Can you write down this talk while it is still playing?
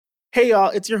Hey y'all,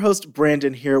 it's your host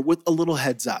Brandon here with a little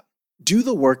heads up. Do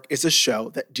the Work is a show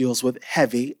that deals with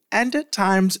heavy and at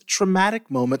times traumatic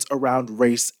moments around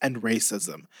race and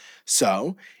racism.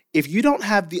 So, if you don't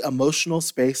have the emotional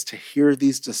space to hear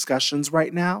these discussions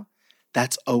right now,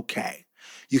 that's okay.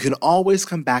 You can always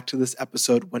come back to this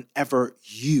episode whenever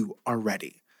you are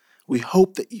ready. We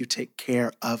hope that you take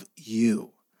care of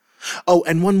you. Oh,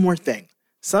 and one more thing.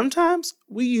 Sometimes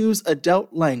we use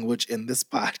adult language in this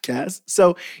podcast,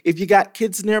 so if you got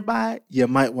kids nearby, you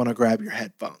might want to grab your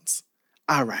headphones.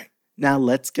 All right, now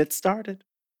let's get started.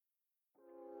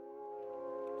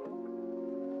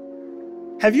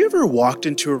 Have you ever walked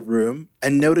into a room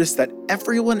and noticed that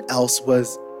everyone else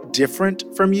was different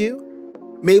from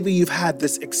you? Maybe you've had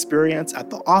this experience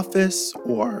at the office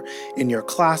or in your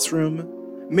classroom.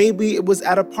 Maybe it was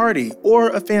at a party or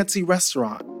a fancy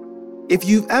restaurant. If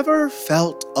you've ever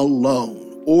felt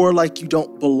alone or like you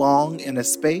don't belong in a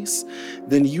space,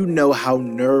 then you know how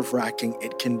nerve-wracking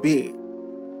it can be.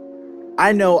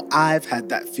 I know I've had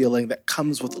that feeling that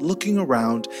comes with looking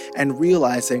around and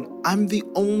realizing I'm the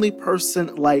only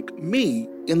person like me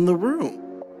in the room.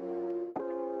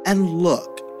 And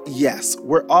look, yes,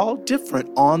 we're all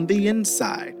different on the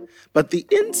inside, but the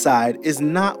inside is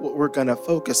not what we're going to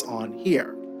focus on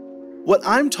here. What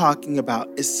I'm talking about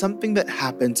is something that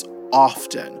happens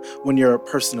often when you're a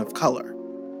person of color.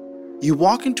 You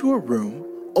walk into a room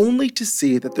only to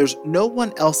see that there's no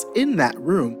one else in that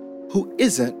room who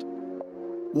isn't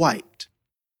white.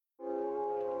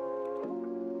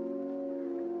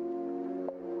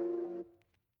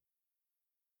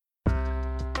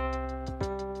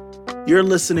 You're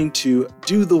listening to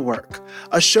Do the Work,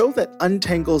 a show that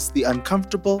untangles the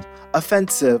uncomfortable,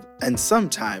 offensive, and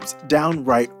sometimes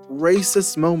downright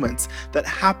racist moments that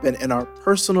happen in our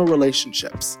personal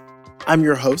relationships. I'm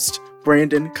your host,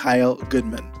 Brandon Kyle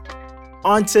Goodman.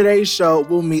 On today's show,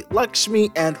 we'll meet Lakshmi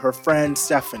and her friend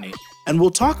Stephanie, and we'll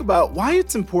talk about why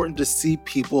it's important to see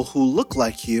people who look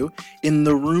like you in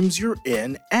the rooms you're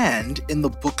in and in the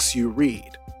books you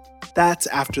read. That's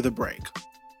after the break.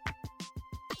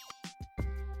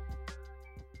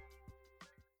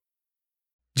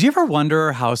 Do you ever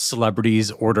wonder how celebrities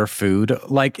order food?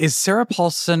 Like, is Sarah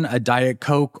Paulson a Diet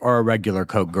Coke or a regular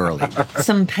Coke girlie?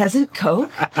 Some peasant Coke?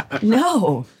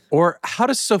 No. Or how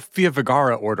does Sofia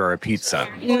Vergara order a pizza?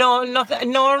 No,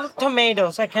 nothing, no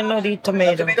tomatoes. I cannot eat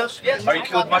tomatoes. Tomatoes? Yes. Are you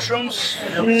cool with mushrooms?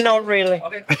 Not really.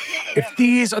 If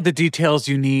these are the details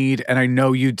you need, and I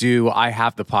know you do, I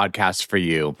have the podcast for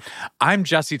you. I'm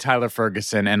Jesse Tyler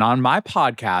Ferguson, and on my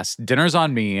podcast, Dinners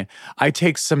on Me, I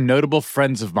take some notable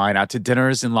friends of mine out to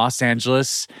dinners in Los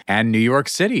Angeles and New York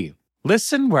City.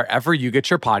 Listen wherever you get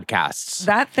your podcasts.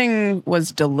 That thing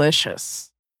was delicious.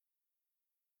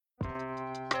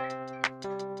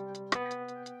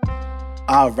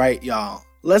 All right, y'all.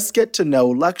 Let's get to know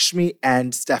Lakshmi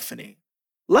and Stephanie.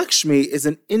 Lakshmi is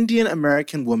an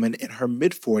Indian-American woman in her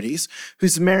mid-40s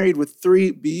who's married with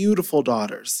 3 beautiful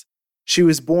daughters. She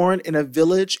was born in a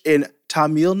village in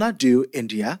Tamil Nadu,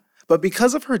 India, but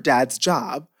because of her dad's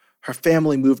job, her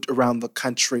family moved around the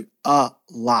country a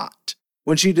lot.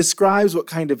 When she describes what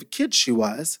kind of kid she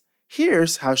was,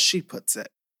 here's how she puts it.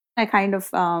 I kind of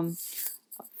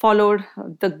followed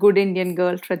the good Indian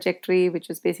girl trajectory, which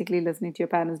was basically listening to your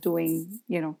parents doing,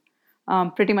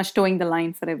 pretty much towing the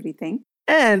line for everything.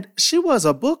 And she was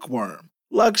a bookworm.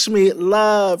 Lakshmi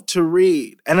loved to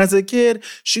read. And as a kid,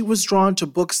 she was drawn to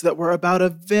books that were about a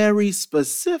very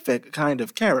specific kind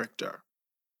of character.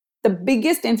 The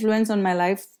biggest influence on my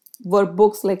life were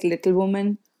books like Little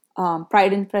Woman,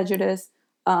 Pride and Prejudice,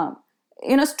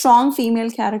 strong female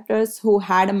characters who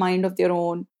had a mind of their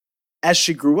own. As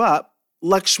she grew up,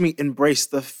 Lakshmi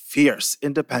embraced the fierce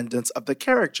independence of the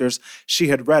characters she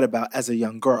had read about as a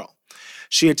young girl.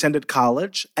 She attended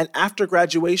college, and after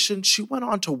graduation, she went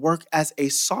on to work as a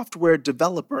software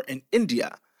developer in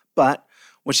India. But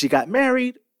when she got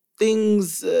married,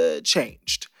 things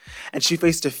changed, and she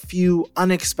faced a few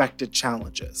unexpected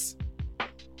challenges.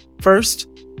 First,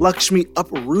 Lakshmi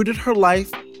uprooted her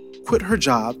life, quit her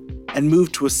job, and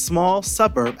moved to a small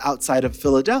suburb outside of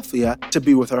Philadelphia to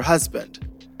be with her husband.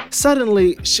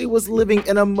 Suddenly, she was living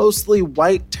in a mostly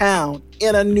white town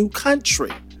in a new country.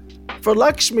 For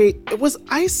Lakshmi, it was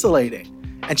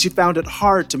isolating, and she found it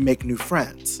hard to make new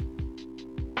friends.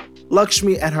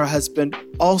 Lakshmi and her husband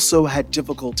also had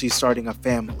difficulty starting a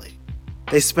family.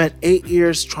 They spent 8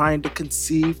 years trying to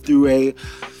conceive through a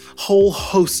whole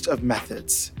host of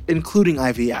methods, including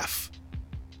IVF.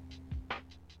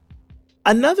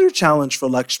 Another challenge for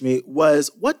Lakshmi was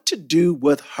what to do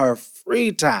with her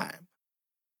free time.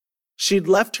 She'd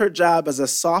left her job as a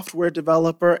software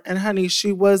developer, and honey,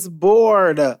 she was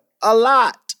bored a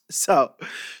lot. So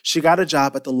she got a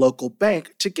job at the local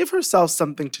bank to give herself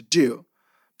something to do.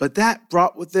 But that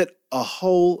brought with it a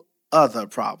whole other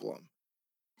problem.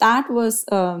 That was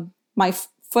my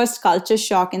first culture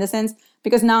shock, in the sense,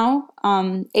 because now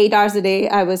 8 hours a day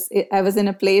I was in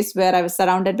a place where I was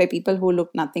surrounded by people who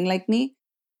looked nothing like me.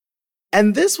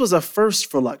 And this was a first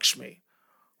for Lakshmi.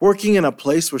 Working in a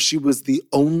place where she was the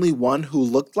only one who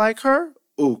looked like her?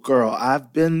 Oh, girl,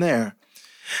 I've been there.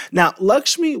 Now,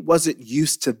 Lakshmi wasn't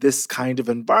used to this kind of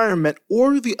environment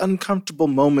or the uncomfortable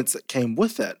moments that came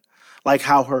with it, like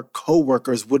how her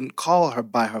coworkers wouldn't call her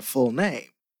by her full name.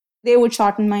 They would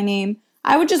shorten my name.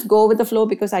 I would just go with the flow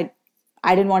because I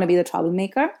didn't want to be the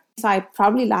troublemaker. So I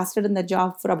probably lasted in the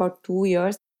job for about 2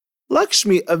 years.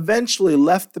 Lakshmi eventually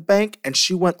left the bank and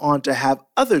she went on to have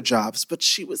other jobs, but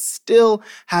she was still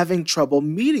having trouble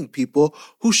meeting people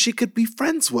who she could be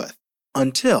friends with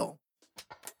until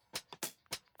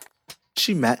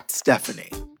she met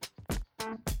Stephanie.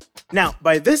 Now,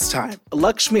 by this time,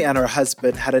 Lakshmi and her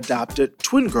husband had adopted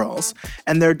twin girls,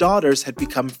 and their daughters had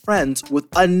become friends with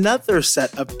another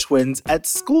set of twins at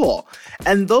school.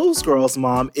 And those girls'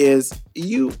 mom is,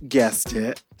 you guessed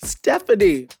it,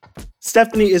 Stephanie.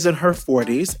 Stephanie is in her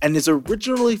 40s and is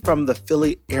originally from the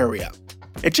Philly area.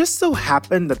 It just so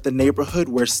happened that the neighborhood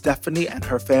where Stephanie and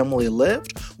her family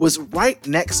lived was right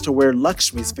next to where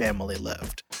Lakshmi's family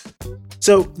lived.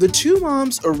 So the two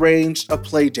moms arranged a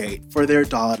play date for their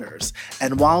daughters,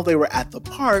 and while they were at the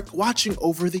park watching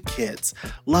over the kids,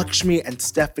 Lakshmi and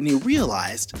Stephanie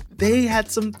realized they had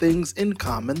some things in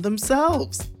common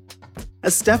themselves.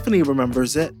 As Stephanie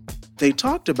remembers it, they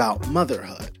talked about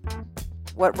motherhood.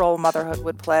 What role motherhood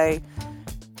would play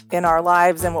in our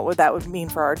lives and what that would mean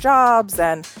for our jobs,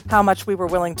 and how much we were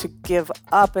willing to give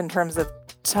up in terms of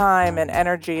time and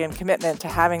energy and commitment to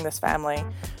having this family,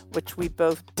 which we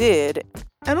both did.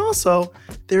 And also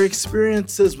their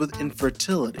experiences with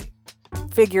infertility.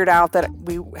 Figured out that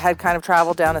we had kind of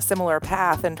traveled down a similar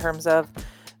path in terms of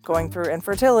going through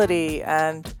infertility,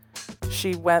 and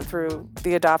she went through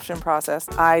the adoption process.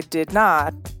 I did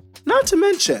not. Not to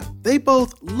mention, they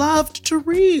both loved to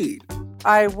read.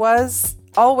 I was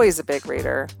always a big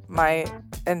reader my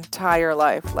entire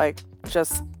life, like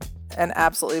just an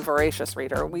absolutely voracious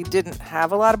reader. We didn't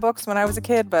have a lot of books when I was a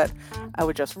kid, but I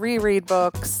would just reread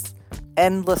books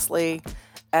endlessly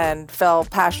and fell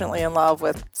passionately in love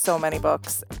with so many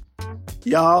books.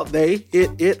 Y'all, they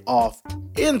hit it off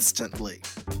instantly.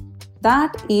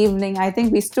 That evening, I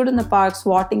think we stood in the park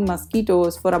swatting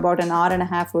mosquitoes for about an hour and a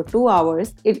half or 2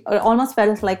 hours. It almost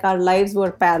felt like our lives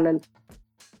were parallel.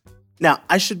 Now,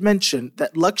 I should mention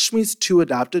that Lakshmi's two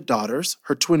adopted daughters,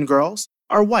 her twin girls,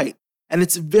 are white, and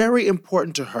it's very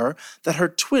important to her that her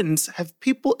twins have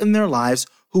people in their lives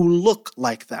who look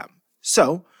like them.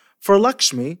 So, for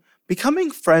Lakshmi, becoming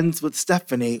friends with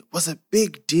Stephanie was a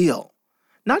big deal.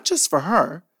 Not just for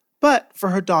her, but for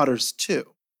her daughters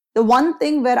too. The one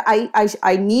thing where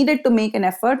I needed to make an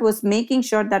effort was making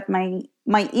sure that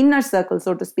my inner circle,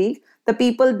 so to speak, the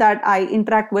people that I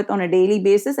interact with on a daily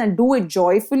basis and do it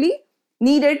joyfully,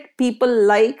 needed people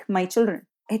like my children.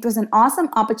 It was an awesome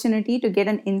opportunity to get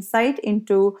an insight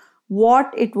into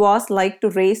what it was like to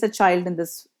raise a child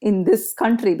in this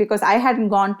country, because I hadn't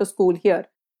gone to school here.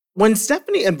 When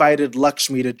Stephanie invited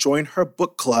Lakshmi to join her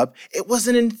book club, it was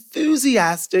an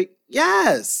enthusiastic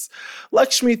yes.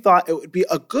 Lakshmi thought it would be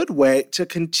a good way to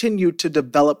continue to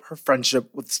develop her friendship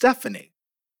with Stephanie.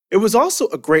 It was also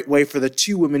a great way for the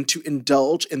two women to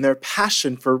indulge in their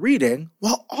passion for reading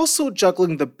while also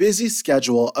juggling the busy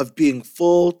schedule of being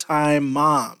full-time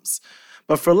moms.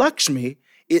 But for Lakshmi,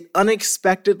 it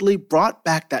unexpectedly brought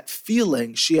back that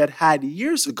feeling she had had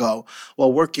years ago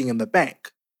while working in the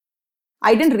bank.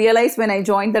 I didn't realize when I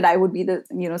joined that I would be the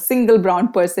single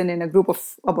brown person in a group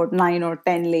of about 9 or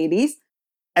 10 ladies.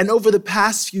 And over the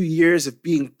past few years of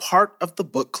being part of the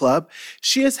book club,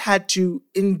 she has had to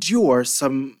endure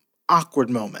some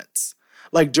awkward moments,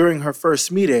 like during her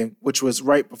first meeting, which was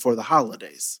right before the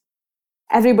holidays.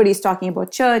 Everybody's talking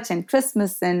about church and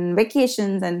Christmas and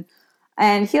vacations,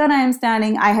 and here I am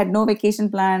standing. I had no vacation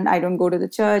planned. I don't go to the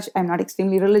church. I'm not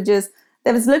extremely religious.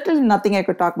 There was literally nothing I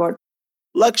could talk about.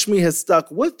 Lakshmi has stuck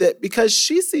with it because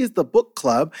she sees the book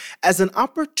club as an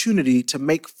opportunity to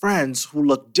make friends who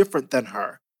look different than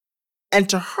her. And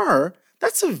to her,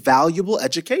 that's a valuable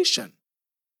education.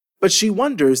 But she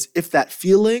wonders if that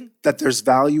feeling that there's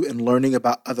value in learning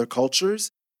about other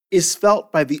cultures is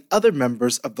felt by the other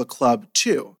members of the club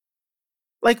too.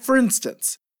 Like, for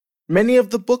instance, many of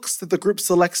the books that the group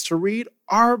selects to read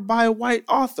are by white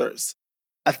authors,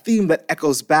 a theme that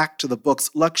echoes back to the books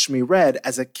Lakshmi read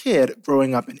as a kid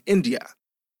growing up in India.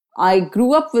 I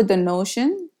grew up with the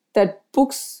notion that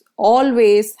books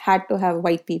always had to have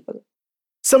white people.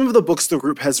 Some of the books the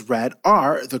group has read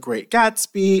are The Great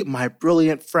Gatsby, My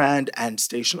Brilliant Friend, and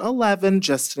Station 11,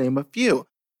 just to name a few.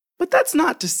 But that's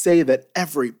not to say that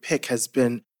every pick has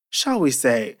been, shall we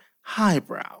say,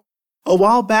 highbrow. A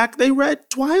while back, they read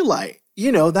Twilight.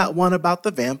 You know, that one about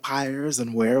the vampires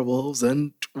and werewolves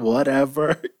and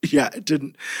whatever. Yeah, it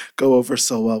didn't go over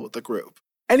so well with the group.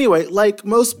 Anyway, like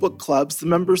most book clubs, the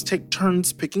members take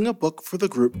turns picking a book for the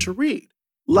group to read.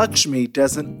 Lakshmi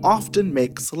doesn't often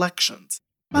make selections,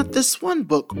 but this one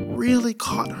book really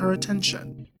caught her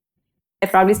attention. I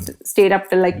probably stayed up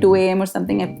till like 2 a.m. or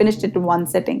something. I finished it in one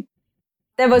sitting.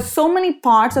 There were so many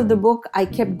parts of the book I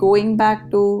kept going back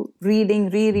to, reading,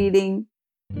 rereading.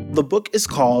 The book is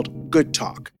called Good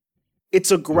Talk.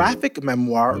 It's a graphic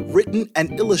memoir written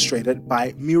and illustrated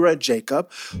by Meera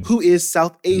Jacob, who is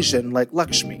South Asian like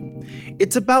Lakshmi.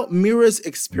 It's about Meera's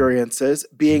experiences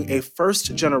being a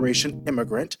first-generation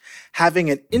immigrant, having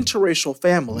an interracial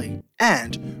family,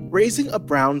 and raising a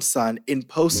brown son in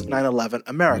post-9/11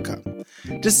 America.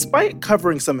 Despite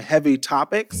covering some heavy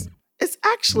topics, it's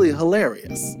actually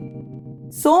hilarious.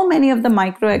 So many of the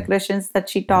microaggressions that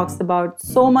she talks about,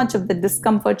 so much of the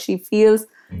discomfort she feels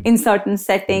in certain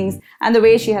settings, and the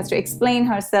way she has to explain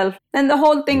herself. Then the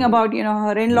whole thing about,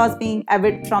 her in-laws being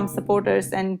avid Trump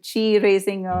supporters and she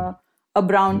raising a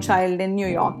brown child in New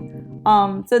York.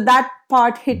 So that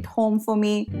part hit home for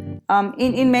me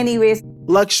in many ways.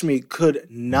 Lakshmi could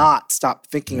not stop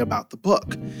thinking about the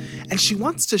book, and she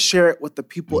wants to share it with the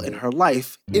people in her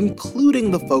life,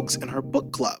 including the folks in her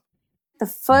book club. The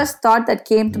first thought that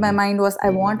came to my mind was, I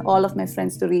want all of my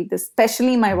friends to read this,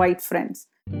 especially my white friends.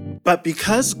 But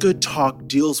because Good Talk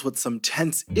deals with some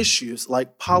tense issues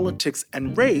like politics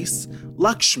and race,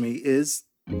 Lakshmi is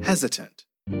hesitant.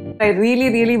 I really,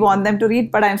 really want them to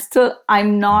read, but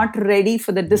I'm not ready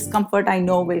for the discomfort I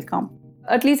know will come.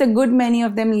 At least a good many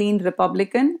of them lean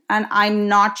Republican, and I'm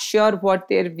not sure what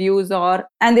their views are.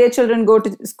 And their children go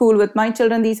to school with my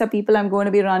children. These are people I'm going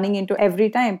to be running into every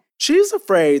time. She's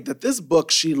afraid that this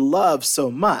book she loves so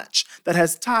much, that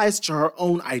has ties to her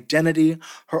own identity,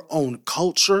 her own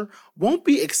culture, won't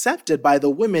be accepted by the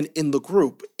women in the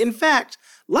group. In fact,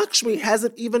 Lakshmi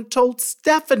hasn't even told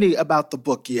Stephanie about the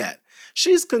book yet.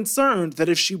 She's concerned that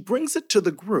if she brings it to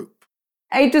the group,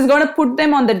 it is going to put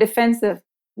them on the defensive.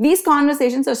 These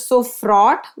conversations are so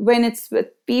fraught when it's with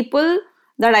people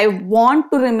that I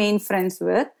want to remain friends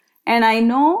with. And I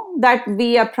know that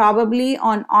we are probably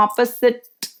on opposite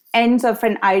ends of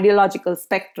an ideological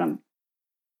spectrum.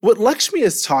 What Lakshmi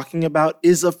is talking about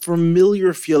is a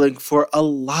familiar feeling for a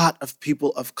lot of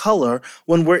people of color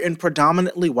when we're in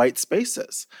predominantly white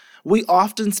spaces. We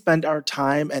often spend our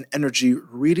time and energy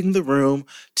reading the room,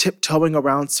 tiptoeing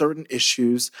around certain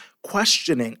issues,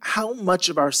 questioning how much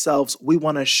of ourselves we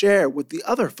want to share with the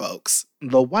other folks,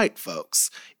 the white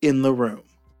folks, in the room.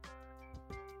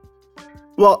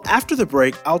 Well, after the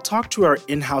break, I'll talk to our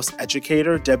in-house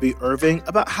educator, Debbie Irving,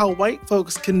 about how white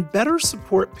folks can better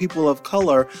support people of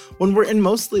color when we're in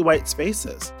mostly white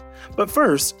spaces. But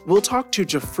first, we'll talk to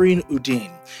Jafreen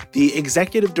Uddin, the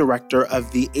executive director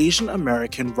of the Asian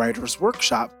American Writers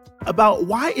Workshop, about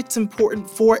why it's important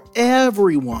for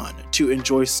everyone to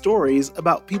enjoy stories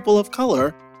about people of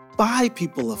color by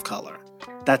people of color.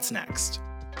 That's next.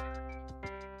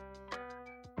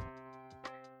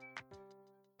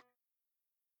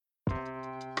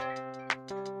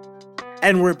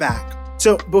 And we're back.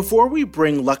 So before we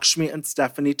bring Lakshmi and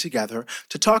Stephanie together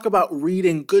to talk about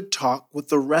reading Good Talk with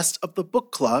the rest of the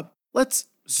book club, let's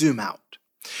zoom out.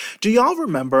 Do y'all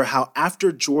remember how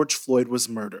after George Floyd was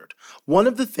murdered, one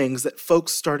of the things that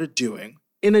folks started doing,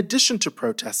 in addition to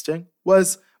protesting,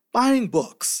 was buying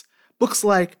books? Books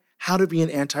like How to Be an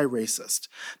Anti-Racist,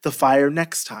 The Fire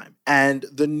Next Time, and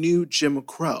The New Jim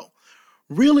Crow.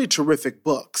 Really terrific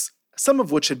books, some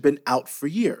of which had been out for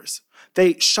years.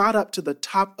 They shot up to the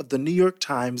top of the New York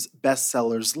Times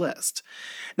bestsellers list.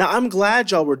 Now, I'm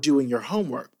glad y'all were doing your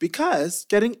homework because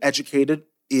getting educated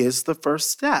is the first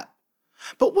step.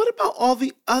 But what about all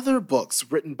the other books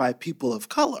written by people of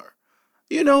color?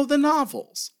 You know, the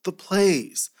novels, the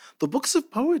plays, the books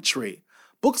of poetry,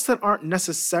 books that aren't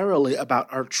necessarily about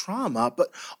our trauma,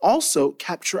 but also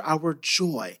capture our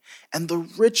joy and the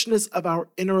richness of our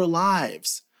inner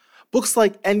lives. Books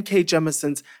like N.K.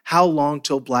 Jemison's How Long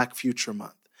Till Black Future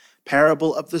Month,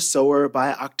 Parable of the Sower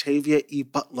by Octavia E.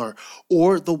 Butler,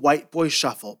 or The White Boy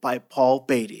Shuffle by Paul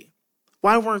Beatty.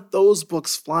 Why weren't those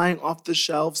books flying off the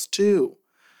shelves too?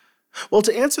 Well,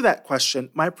 to answer that question,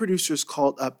 my producers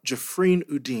called up Jafreen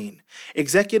Uddin,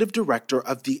 executive director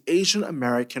of the Asian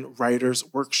American Writers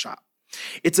Workshop.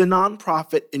 It's a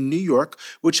nonprofit in New York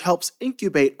which helps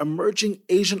incubate emerging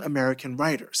Asian American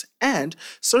writers and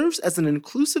serves as an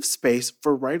inclusive space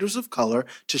for writers of color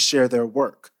to share their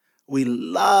work. We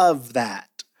love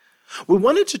that. We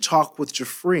wanted to talk with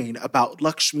Jafreen about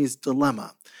Lakshmi's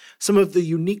dilemma, some of the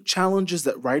unique challenges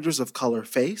that writers of color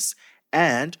face,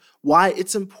 and why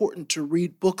it's important to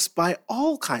read books by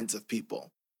all kinds of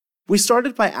people. We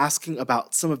started by asking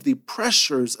about some of the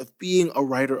pressures of being a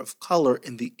writer of color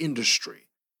in the industry,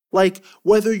 like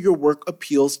whether your work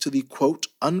appeals to the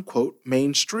quote-unquote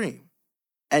mainstream.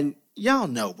 And y'all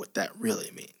know what that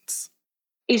really means.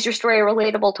 Is your story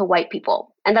relatable to white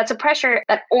people? And that's a pressure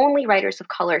that only writers of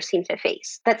color seem to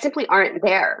face, that simply aren't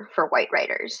there for white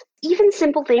writers. Even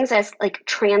simple things as like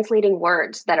translating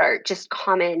words that are just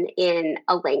common in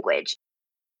a language.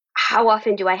 How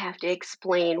often do I have to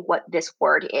explain what this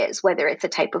word is, whether it's a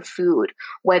type of food,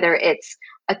 whether it's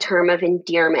a term of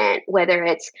endearment, whether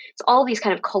it's all these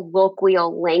kind of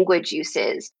colloquial language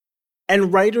uses.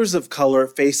 And writers of color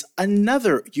face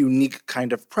another unique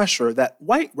kind of pressure that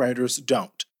white writers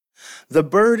don't. The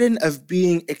burden of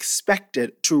being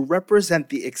expected to represent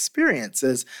the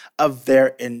experiences of their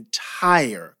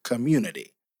entire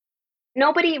community.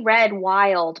 Nobody read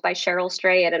Wild by Cheryl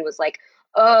Strayed and was like,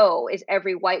 oh, is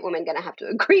every white woman going to have to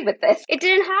agree with this? It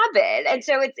didn't happen. And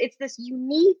so it's this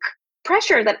unique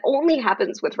pressure that only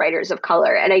happens with writers of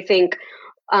color. And I think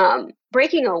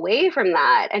breaking away from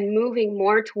that and moving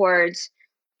more towards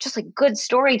just like good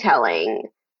storytelling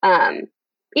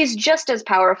is just as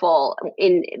powerful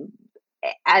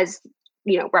as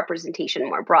representation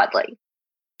more broadly.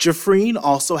 Jafreen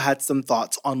also had some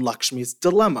thoughts on Lakshmi's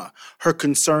dilemma, her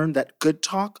concern that Good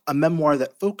Talk, a memoir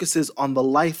that focuses on the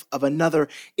life of another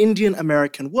Indian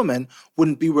American woman,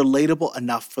 wouldn't be relatable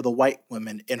enough for the white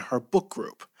women in her book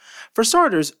group. For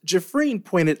starters, Jafreen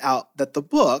pointed out that the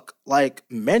book, like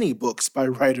many books by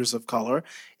writers of color,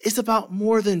 is about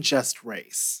more than just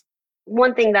race.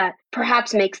 One thing that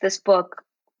perhaps makes this book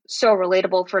so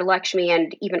relatable for Lakshmi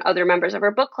and even other members of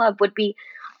her book club would be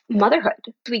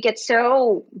motherhood. We get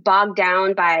so bogged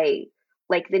down by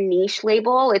like the niche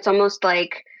label. It's almost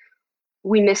like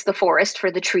we miss the forest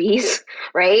for the trees,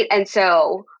 right? And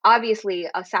so obviously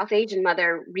a South Asian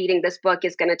mother reading this book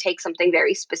is going to take something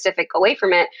very specific away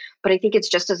from it. But I think it's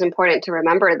just as important to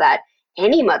remember that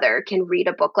any mother can read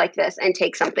a book like this and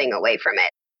take something away from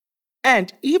it.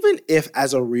 And even if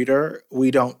as a reader,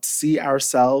 we don't see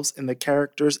ourselves in the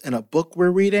characters in a book we're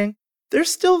reading, there's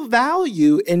still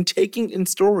value in taking in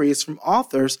stories from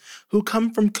authors who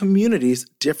come from communities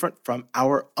different from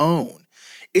our own.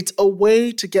 It's a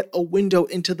way to get a window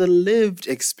into the lived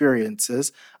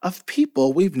experiences of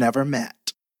people we've never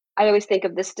met. I always think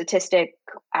of this statistic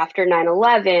after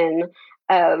 9/11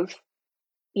 of,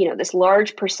 this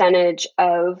large percentage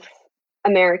of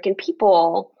American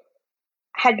people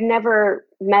had never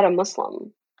met a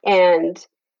Muslim. And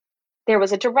there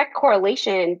was a direct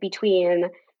correlation between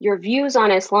your views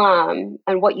on Islam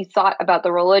and what you thought about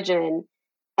the religion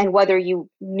and whether you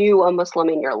knew a Muslim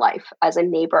in your life as a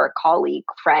neighbor, colleague,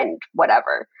 friend,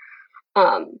 whatever.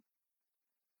 And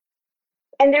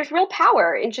there's real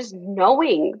power in just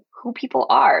knowing who people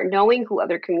are, knowing who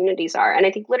other communities are. And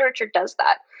I think literature does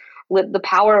that. The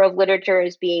power of literature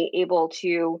is being able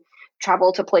to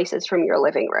travel to places from your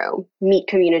living room, meet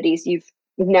communities you've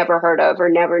never heard of or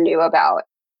never knew about.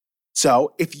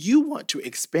 So, if you want to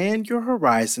expand your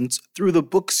horizons through the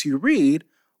books you read,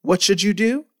 what should you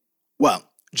do? Well,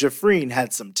 Jafreen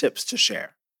had some tips to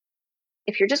share.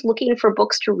 If you're just looking for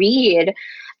books to read,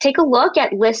 take a look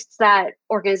at lists that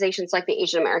organizations like the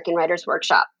Asian American Writers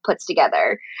Workshop puts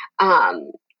together.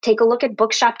 Take a look at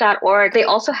bookshop.org. They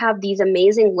also have these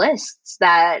amazing lists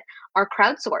that are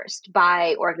crowdsourced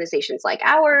by organizations like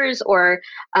ours or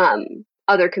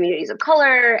other communities of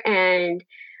color. And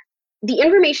the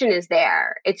information is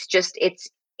there. It's just,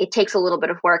 it takes a little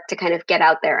bit of work to kind of get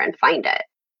out there and find it.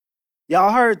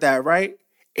 Y'all heard that, right?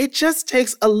 It just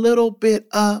takes a little bit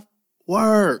of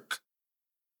work.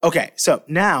 Okay, so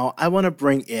now I want to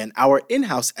bring in our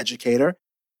in-house educator,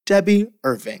 Debbie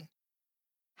Irving.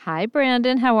 Hi,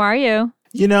 Brandon. How are you?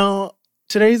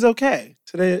 Today's okay.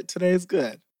 Today is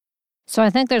good. So I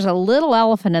think there's a little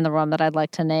elephant in the room that I'd like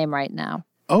to name right now.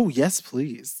 Oh, yes,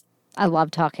 please. I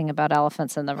love talking about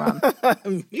elephants in the room.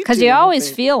 Because you always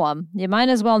feel them. You might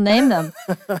as well name them.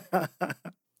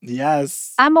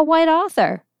 Yes. I'm a white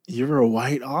author. You're a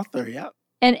white author, yep.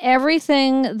 And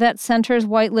everything that centers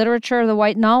white literature, the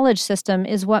white knowledge system,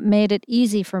 is what made it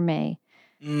easy for me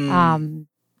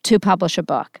to publish a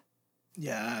book.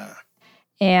 Yeah.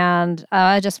 And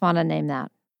I just want to name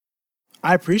that.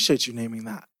 I appreciate you naming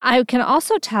that. I can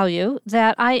also tell you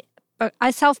that I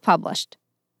I self-published.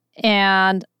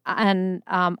 And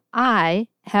I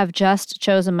have just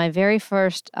chosen my very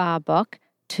first book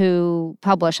to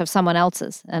publish of someone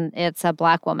else's, and it's a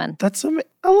Black woman. I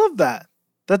love that.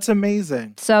 That's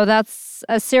amazing. So that's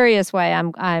a serious way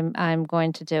I'm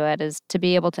going to do it, is to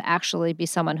be able to actually be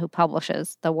someone who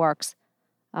publishes the works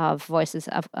of voices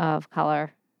of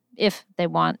color, if they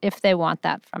want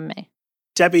that from me.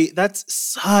 Debbie, that's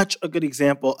such a good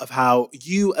example of how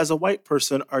you as a white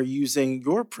person are using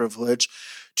your privilege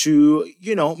to,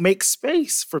 make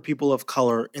space for people of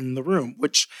color in the room,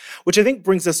 which I think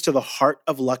brings us to the heart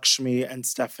of Lakshmi and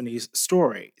Stephanie's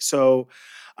story. So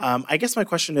I guess my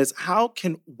question is, how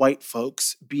can white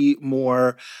folks be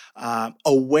more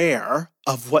aware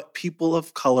of what people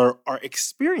of color are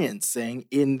experiencing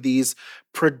in these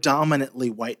predominantly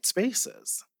white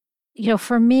spaces?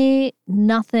 For me,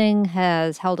 nothing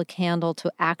has held a candle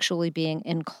to actually being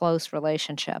in close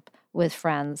relationship with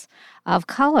friends of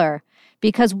color,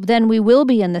 because then we will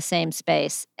be in the same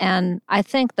space. And I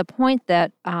think the point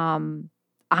that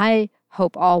I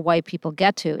hope all white people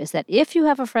get to is that if you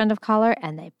have a friend of color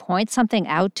and they point something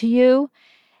out to you,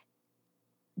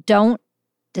 don't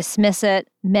dismiss it,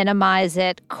 minimize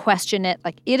it, question it.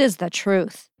 Like, it is the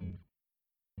truth.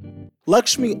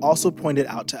 Lakshmi also pointed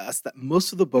out to us that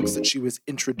most of the books that she was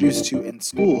introduced to in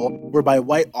school were by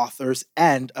white authors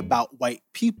and about white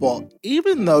people,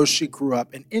 even though she grew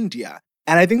up in India.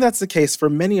 And I think that's the case for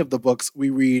many of the books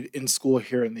we read in school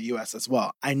here in the US as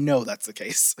well. I know that's the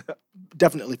case.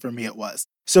 Definitely for me it was.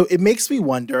 So it makes me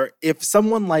wonder if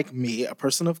someone like me, a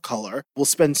person of color, will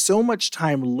spend so much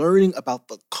time learning about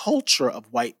the culture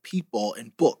of white people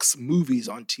in books, movies,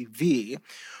 on TV.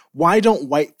 Why don't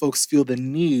white folks feel the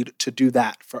need to do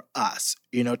that for us,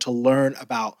 to learn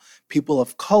about people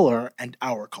of color and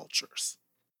our cultures?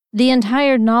 The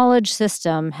entire knowledge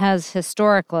system has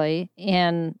historically,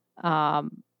 in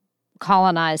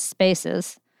colonized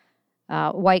spaces,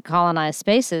 white colonized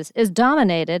spaces, is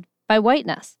dominated by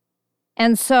whiteness.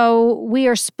 And so we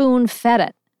are spoon-fed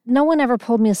it. No one ever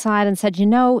pulled me aside and said,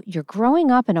 you're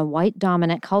growing up in a white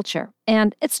dominant culture,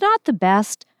 and it's not the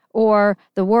best or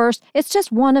the worst. It's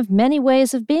just one of many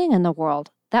ways of being in the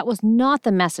world. That was not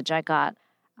the message I got.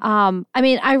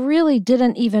 I really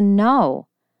didn't even know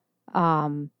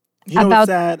about... what's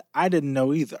sad? I didn't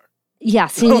know either. Yeah,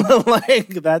 see?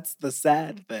 That's the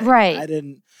sad thing. Right. I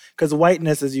didn't... Because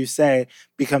whiteness, as you say,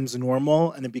 becomes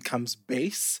normal and it becomes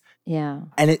base. Yeah.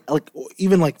 And it,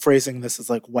 even phrasing this as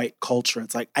white culture,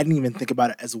 it's I didn't even think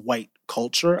about it as white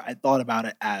culture. I thought about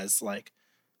it as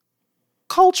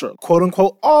culture, quote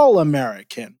unquote, all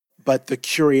American. But the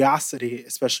curiosity,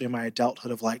 especially in my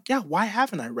adulthood, of why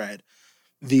haven't I read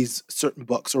these certain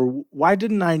books? Or why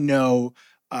didn't I know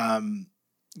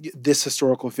this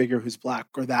historical figure who's Black,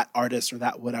 or that artist, or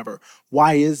that whatever?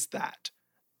 Why is that?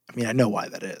 I know why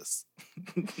that is.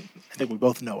 I think we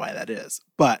both know why that is.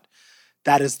 But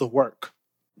that is the work.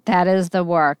 That is the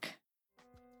work.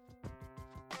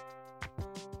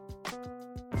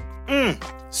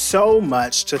 So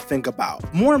much to think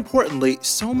about. More importantly,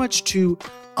 so much to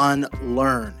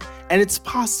unlearn. And it's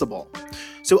possible.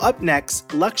 So up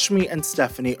next, Lakshmi and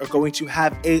Stephanie are going to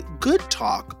have a good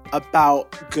talk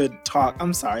about good talk.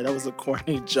 I'm sorry, that was a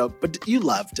corny joke, but you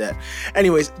loved it.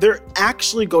 Anyways, they're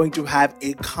actually going to have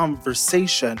a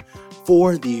conversation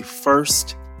for the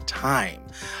first time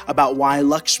about why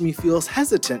Lakshmi feels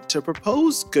hesitant to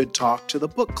propose good talk to the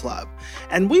book club.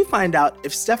 And we find out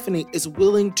if Stephanie is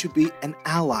willing to be an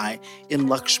ally in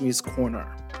Lakshmi's corner.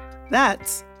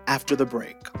 That's after the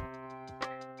break.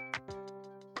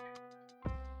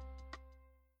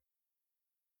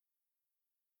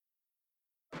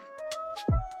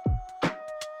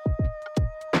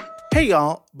 Hey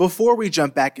y'all, before we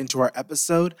jump back into our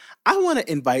episode, I want to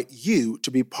invite you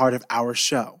to be part of our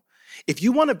show. If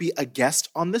you want to be a guest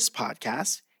on this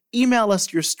podcast, email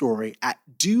us your story at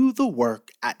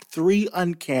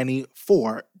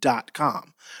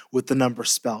dothework@3uncanny4.com with the number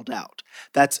spelled out.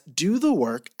 That's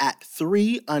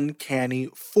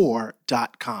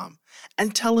dothework@3uncanny4.com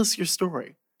and tell us your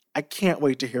story. I can't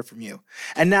wait to hear from you.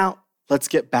 And now, let's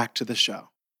get back to the show.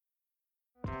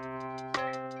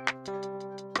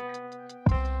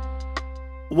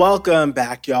 Welcome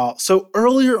back, y'all. So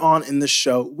earlier on in the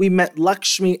show, we met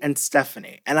Lakshmi and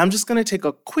Stephanie, and I'm just going to take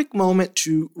a quick moment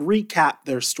to recap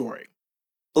their story.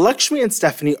 Lakshmi and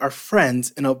Stephanie are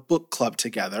friends in a book club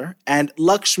together, and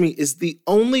Lakshmi is the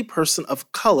only person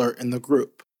of color in the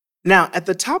group. Now, at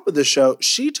the top of the show,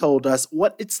 she told us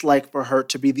what it's like for her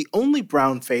to be the only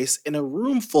brown face in a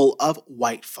room full of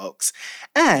white folks,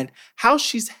 and how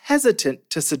she's hesitant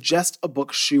to suggest a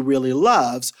book she really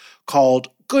loves called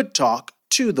Good Talk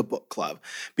to the book club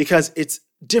because it's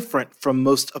different from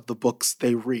most of the books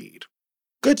they read.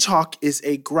 Good Talk is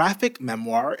a graphic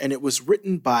memoir, and it was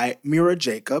written by Mira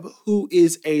Jacob, who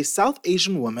is a South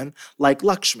Asian woman like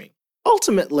Lakshmi.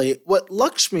 Ultimately, what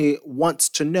Lakshmi wants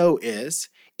to know is,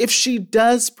 if she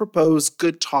does propose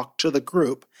Good Talk to the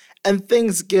group and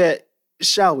things get,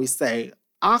 shall we say,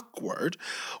 awkward,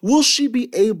 will she be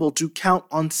able to count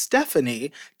on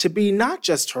Stephanie to be not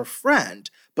just her friend,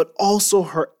 but also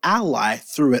her ally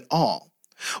through it all?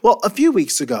 Well, a few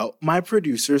weeks ago, my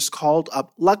producers called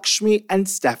up Lakshmi and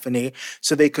Stephanie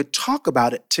so they could talk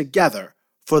about it together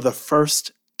for the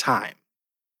first time.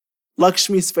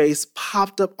 Lakshmi's face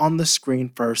popped up on the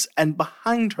screen first, and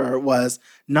behind her was,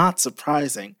 not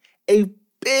surprising, a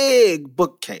big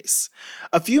bookcase.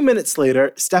 A few minutes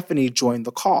later, Stephanie joined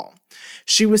the call.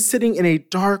 She was sitting in a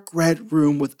dark red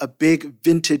room with a big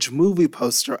vintage movie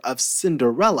poster of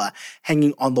Cinderella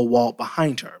hanging on the wall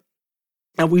behind her.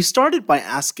 And we started by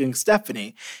asking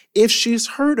Stephanie if she's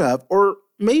heard of or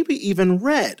maybe even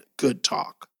read Good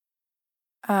Talk.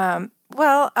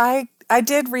 Well, I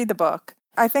did read the book.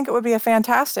 I think it would be a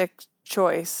fantastic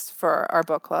choice for our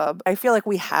book club. I feel like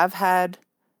we have had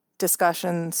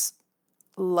discussions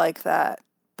like that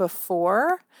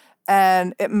before,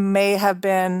 and it may have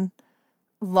been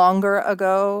longer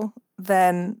ago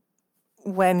than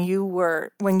when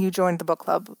you joined the book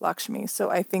club, Lakshmi. So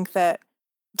I think that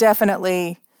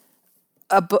definitely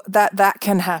that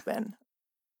can happen.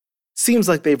 Seems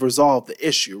like they've resolved the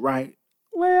issue, right?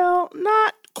 Well,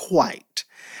 not quite.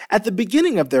 At the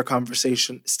beginning of their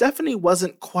conversation, Stephanie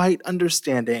wasn't quite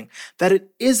understanding that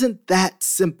it isn't that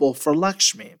simple for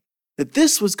Lakshmi, that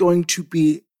this was going to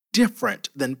be different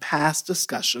than past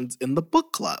discussions in the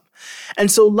book club. And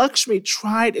so Lakshmi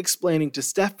tried explaining to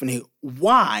Stephanie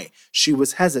why she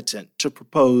was hesitant to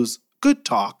propose Good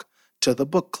Talk to the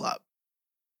book club.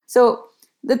 So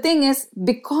the thing is,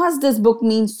 because this book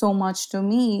means so much to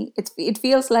me, it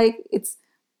feels like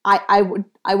I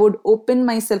would open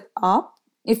myself up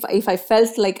if I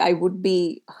felt like I would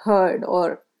be heard,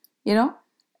 or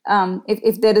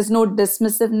if there is no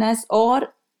dismissiveness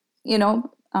or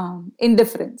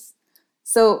indifference.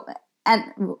 So, and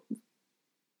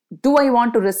do I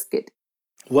want to risk it?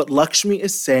 What Lakshmi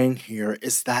is saying here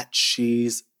is that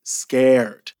she's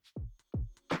scared.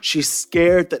 She's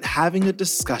scared that having a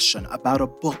discussion about a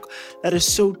book that is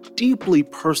so deeply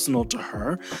personal to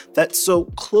her, that so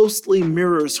closely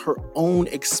mirrors her own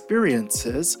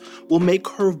experiences, will make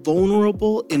her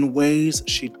vulnerable in ways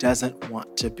she doesn't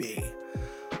want to be.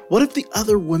 What if the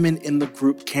other women in the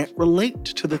group can't relate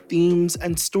to the themes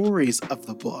and stories of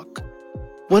the book?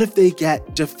 What if they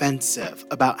get defensive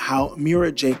about how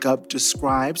Mira Jacob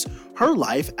describes her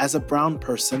life as a brown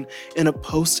person in a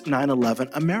post-9/11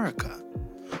 America?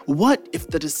 What if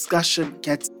the discussion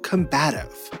gets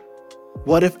combative?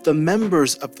 What if the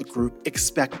members of the group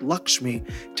expect Lakshmi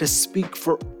to speak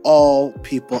for all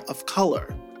people of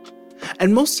color?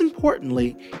 And most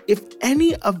importantly, if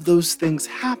any of those things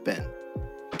happen,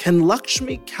 can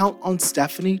Lakshmi count on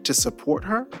Stephanie to support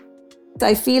her?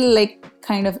 I feel like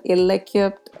kind of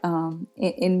ill-equipped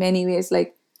in many ways.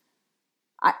 Like,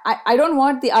 I don't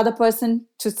want the other person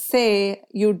to say,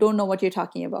 you don't know what you're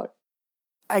talking about.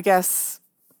 I guess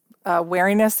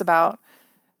wariness about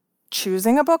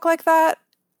choosing a book like that,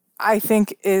 I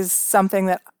think, is something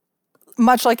that,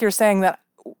 much like you're saying that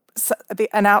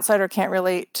an outsider can't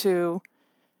relate to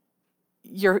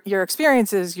your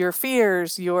experiences, your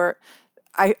fears,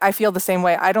 I feel the same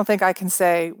way. I don't think I can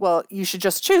say, well, you should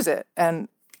just choose it and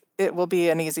it will be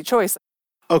an easy choice.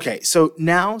 Okay, so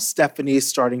now Stephanie is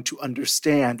starting to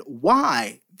understand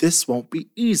why this won't be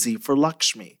easy for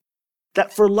Lakshmi.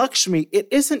 That for Lakshmi, it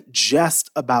isn't just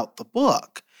about the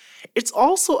book. It's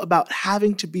also about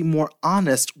having to be more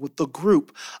honest with the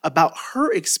group about her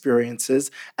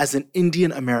experiences as an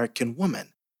Indian American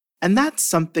woman. And that's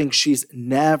something she's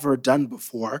never done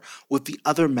before with the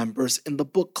other members in the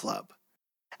book club.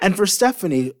 And for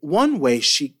Stephanie, one way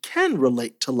she can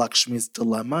relate to Lakshmi's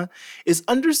dilemma is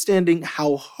understanding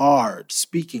how hard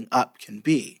speaking up can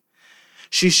be.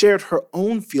 She shared her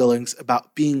own feelings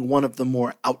about being one of the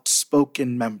more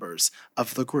outspoken members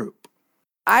of the group.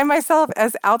 I myself,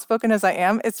 as outspoken as I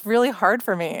am, it's really hard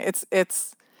for me.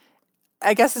 It's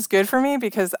I guess it's good for me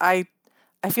because I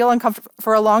feel uncomfortable.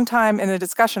 For a long time in a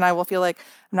discussion, I will feel like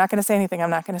I'm not going to say anything.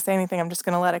 I'm just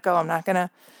going to let it go. I'm not going to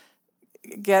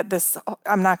get this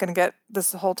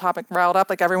whole topic riled up.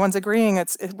 Like everyone's agreeing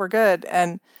we're good.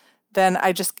 And then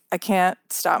I can't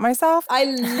stop myself. I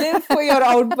live for your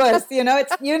outbursts. You know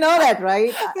that,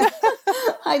 right?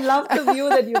 I love the view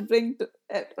that you bring to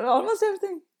almost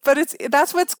everything. But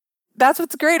that's what's That's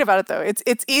what's great about it, though.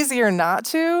 It's easier not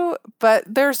to, but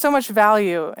there's so much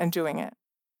value in doing it.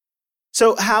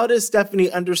 So how does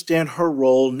Stephanie understand her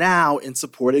role now in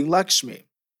supporting Lakshmi?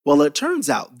 Well, it turns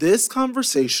out this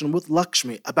conversation with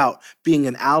Lakshmi about being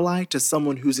an ally to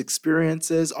someone whose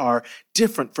experiences are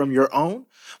different from your own,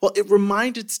 well, it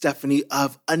reminded Stephanie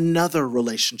of another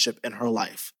relationship in her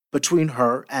life between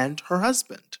her and her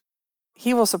husband.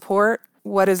 He will support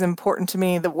what is important to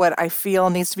me, what I feel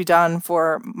needs to be done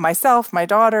for myself, my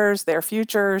daughters, their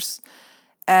futures,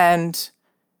 and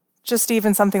just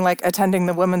even something like attending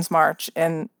the Women's March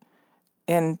in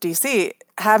DC,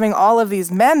 having all of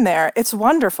these men there, it's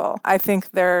wonderful. I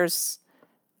think there's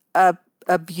a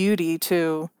beauty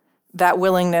to that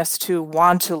willingness to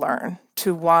want to learn,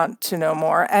 to want to know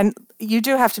more. And you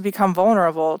do have to become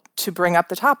vulnerable to bring up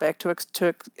the topic,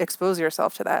 to expose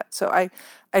yourself to that. So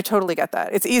I totally get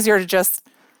that. It's easier to just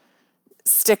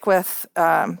stick with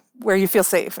where you feel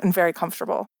safe and very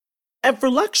comfortable. And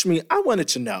for Lakshmi, I wanted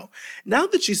to know, now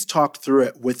that she's talked through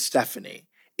it with Stephanie,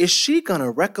 is she going to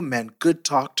recommend Good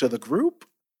Talk to the group?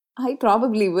 I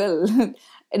probably will.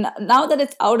 And now that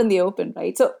it's out in the open,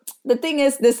 right? So the thing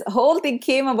is, this whole thing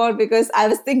came about because I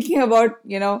was thinking about,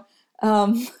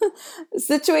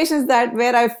 situations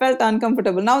where I felt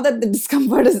uncomfortable. Now that the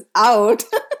discomfort is out,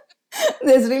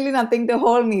 there's really nothing to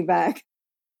hold me back.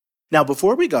 Now,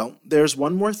 before we go, there's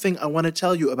one more thing I want to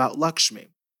tell you about Lakshmi.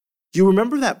 You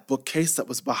remember that bookcase that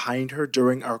was behind her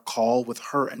during our call with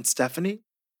her and Stephanie?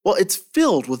 Well, it's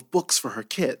filled with books for her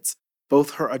kids,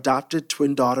 both her adopted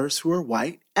twin daughters who are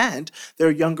white and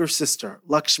their younger sister,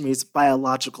 Lakshmi's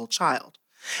biological child.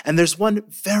 And there's one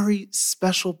very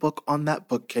special book on that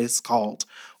bookcase called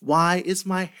Why Is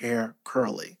My Hair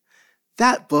Curly?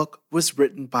 That book was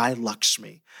written by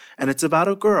Lakshmi, and it's about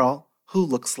a girl who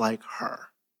looks like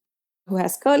her. Who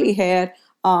has curly hair,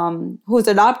 who's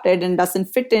adopted and doesn't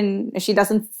fit in. She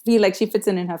doesn't feel like she fits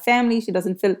in her family. She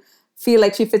doesn't feel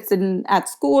like she fits in at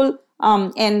school.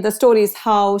 And the story is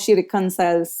how she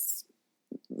reconciles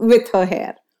with her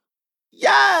hair.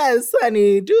 Yes,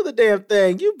 honey, do the damn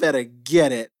thing. You better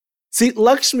get it. See,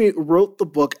 Lakshmi wrote the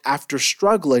book after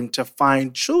struggling to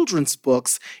find children's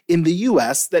books in the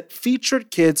US that featured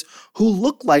kids who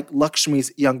look like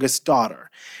Lakshmi's youngest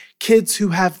daughter. Kids who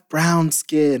have brown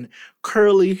skin,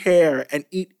 curly hair, and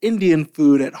eat Indian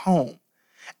food at home.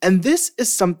 And this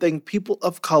is something people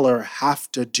of color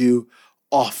have to do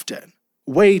often.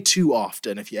 Way too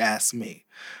often, if you ask me.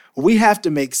 We have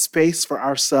to make space for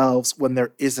ourselves when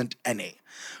there isn't any,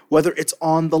 whether it's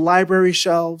on the library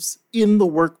shelves, in the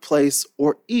workplace,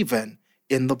 or even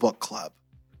in the book club.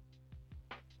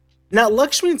 Now,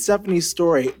 Lakshmi and Stephanie's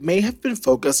story may have been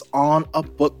focused on a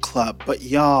book club, but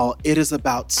y'all, it is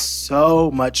about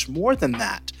so much more than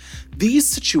that. These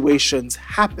situations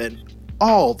happen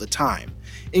all the time,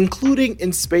 including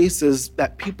in spaces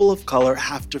that people of color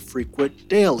have to frequent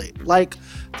daily, like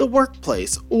the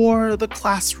workplace or the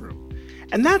classroom.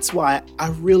 And that's why I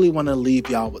really want to leave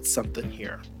y'all with something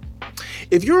here.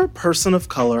 If you're a person of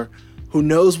color who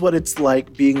knows what it's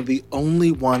like being the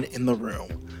only one in the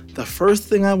room, the first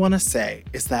thing I want to say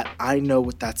is that I know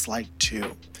what that's like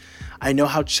too. I know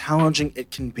how challenging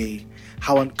it can be,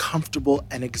 how uncomfortable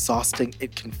and exhausting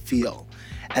it can feel.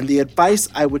 And the advice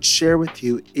I would share with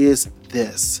you is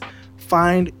this: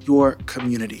 find your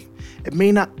community. It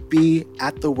may not be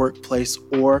at the workplace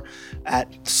or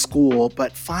at school,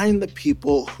 but find the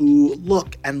people who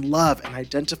look and love and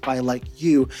identify like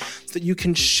you so that you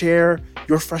can share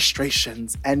your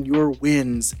frustrations and your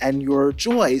wins and your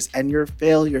joys and your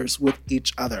failures with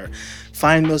each other.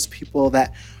 Find those people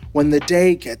that when the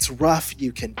day gets rough,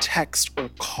 you can text or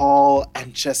call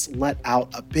and just let out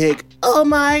a big, "Oh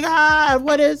my God,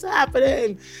 what is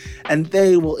happening?" And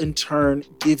they will in turn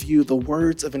give you the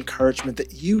words of encouragement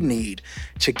that you need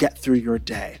to get through your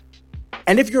day.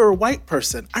 And if you're a white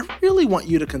person, I really want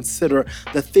you to consider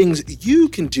the things you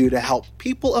can do to help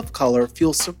people of color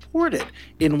feel supported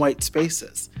in white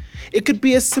spaces. It could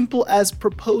be as simple as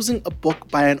proposing a book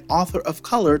by an author of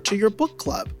color to your book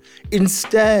club,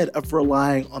 instead of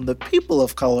relying on the people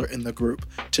of color in the group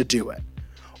to do it.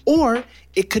 Or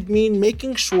it could mean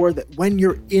making sure that when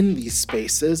you're in these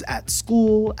spaces, at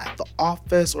school, at the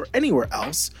office, or anywhere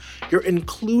else, you're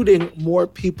including more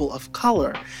people of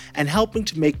color and helping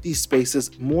to make these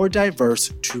spaces more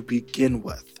diverse to begin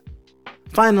with.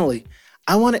 Finally,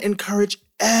 I want to encourage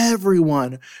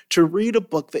everyone to read a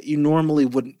book that you normally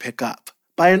wouldn't pick up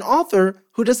by an author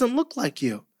who doesn't look like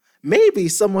you. Maybe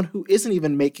someone who isn't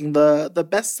even making the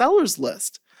bestsellers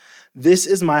list. This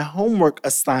is my homework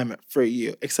assignment for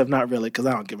you, except not really, because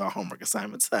I don't give out homework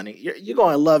assignments, honey. You're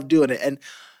going to love doing it. And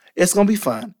It's going to be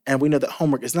fun, and we know that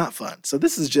homework is not fun. So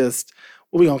this is just,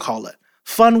 what we going to call it?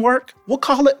 Fun work? We'll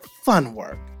call it fun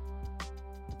work.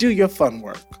 Do your fun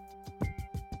work.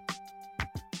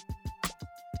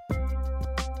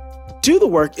 Do the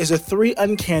Work is a 3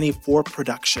 Uncanny 4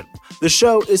 production. The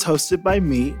show is hosted by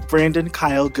me, Brandon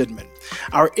Kyle Goodman.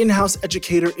 Our in-house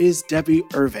educator is Debbie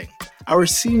Irving. Our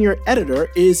senior editor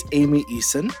is Amy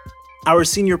Eason. Our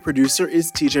senior producer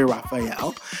is TJ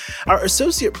Raphael. Our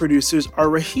associate producers are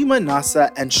Rahima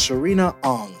Nasa and Sharina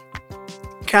Ong.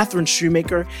 Catherine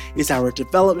Shoemaker is our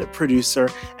development producer,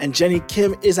 and Jenny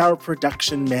Kim is our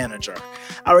production manager.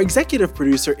 Our executive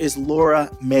producer is Laura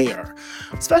Mayer.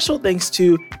 Special thanks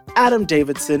to Adam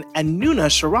Davidson and Nuna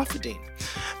Sharafuddin.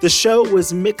 The show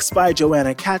was mixed by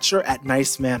Joanna Katcher at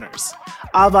Nice Manners.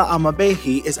 Ava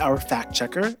Amabehi is our fact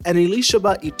checker, and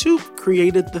Elishaba Itu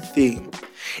created the theme.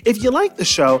 If you like the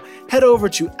show, head over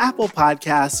to Apple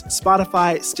Podcasts,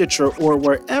 Spotify, Stitcher, or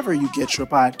wherever you get your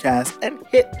podcasts and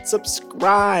hit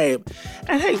subscribe.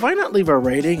 And hey, why not leave a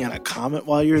rating and a comment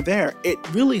while you're there? It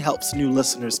really helps new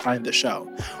listeners find the show.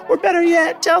 Or better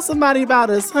yet, tell somebody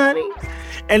about us, honey.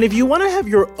 And if you want to have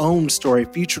your own story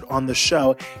featured on the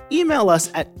show, email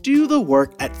us at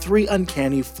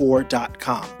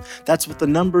dothework@3uncanny4.com. That's with the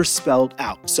numbers spelled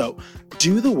out. So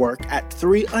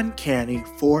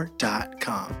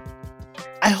dothework@3uncanny4.com.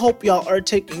 I hope y'all are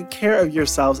taking care of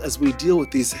yourselves as we deal with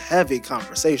these heavy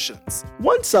conversations.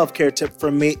 One self-care tip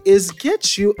from me is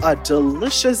get you a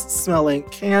delicious smelling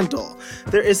candle.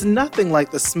 There is nothing like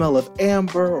the smell of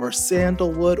amber or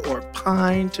sandalwood or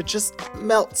pine to just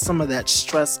melt some of that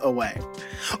stress away.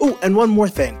 Oh, and one more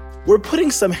thing. We're putting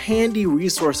some handy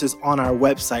resources on our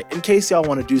website in case y'all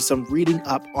want to do some reading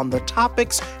up on the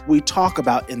topics we talk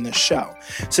about in the show.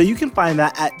 So you can find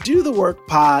that at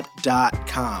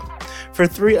dotheworkpod.com. For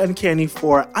 3 Uncanny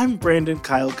 4, I'm Brandon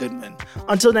Kyle Goodman.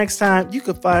 Until next time, you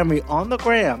can find me on the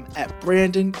gram at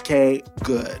Brandon K.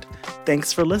 Good.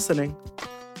 Thanks for listening.